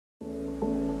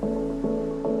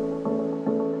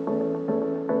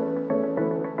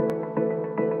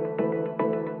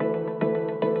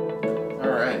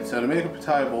So to make a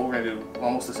pitaya bowl, we're going to do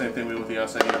almost the same thing we do with the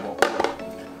acai bowl.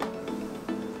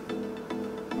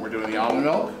 We're doing the almond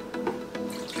milk.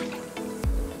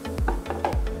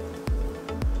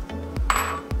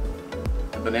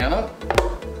 The banana.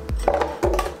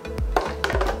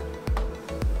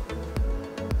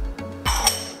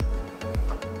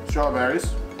 Strawberries.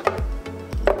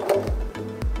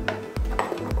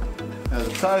 Now the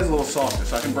pitaya is a little softer,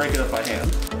 so I can break it up by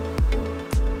hand.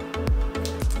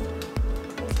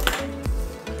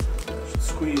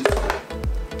 Squeeze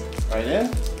right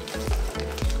in.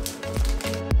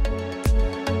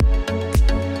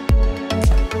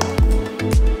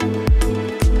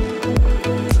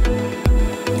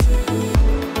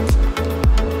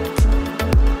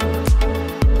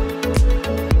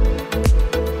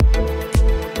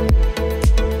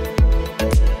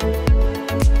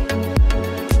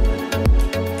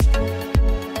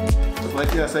 Like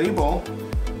the acai bowl,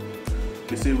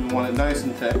 you see we want it nice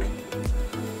and thick,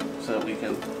 so that we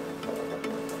can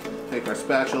take our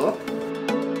spatula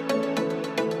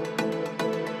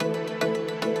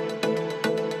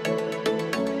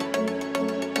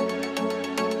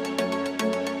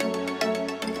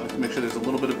let's make sure there's a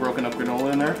little bit of broken up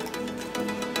granola in there.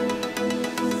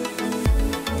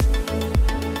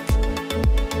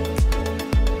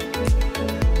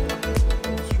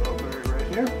 Strawberry right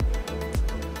here.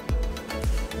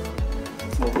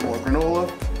 A little bit more granola.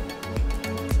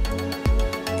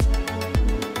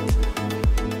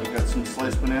 I've got some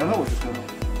sliced banana, which is going to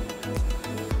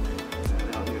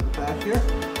down the back here.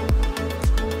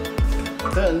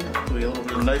 Then, to get a little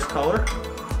bit of nice color,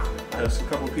 I have a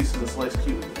couple pieces of sliced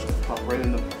kiwi, which I'm going to pop right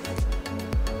in the.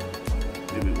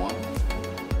 Maybe one.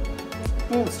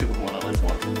 Well, let's stick with one. I like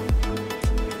one.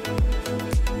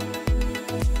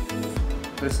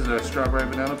 This is our strawberry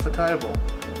banana pitaya bowl.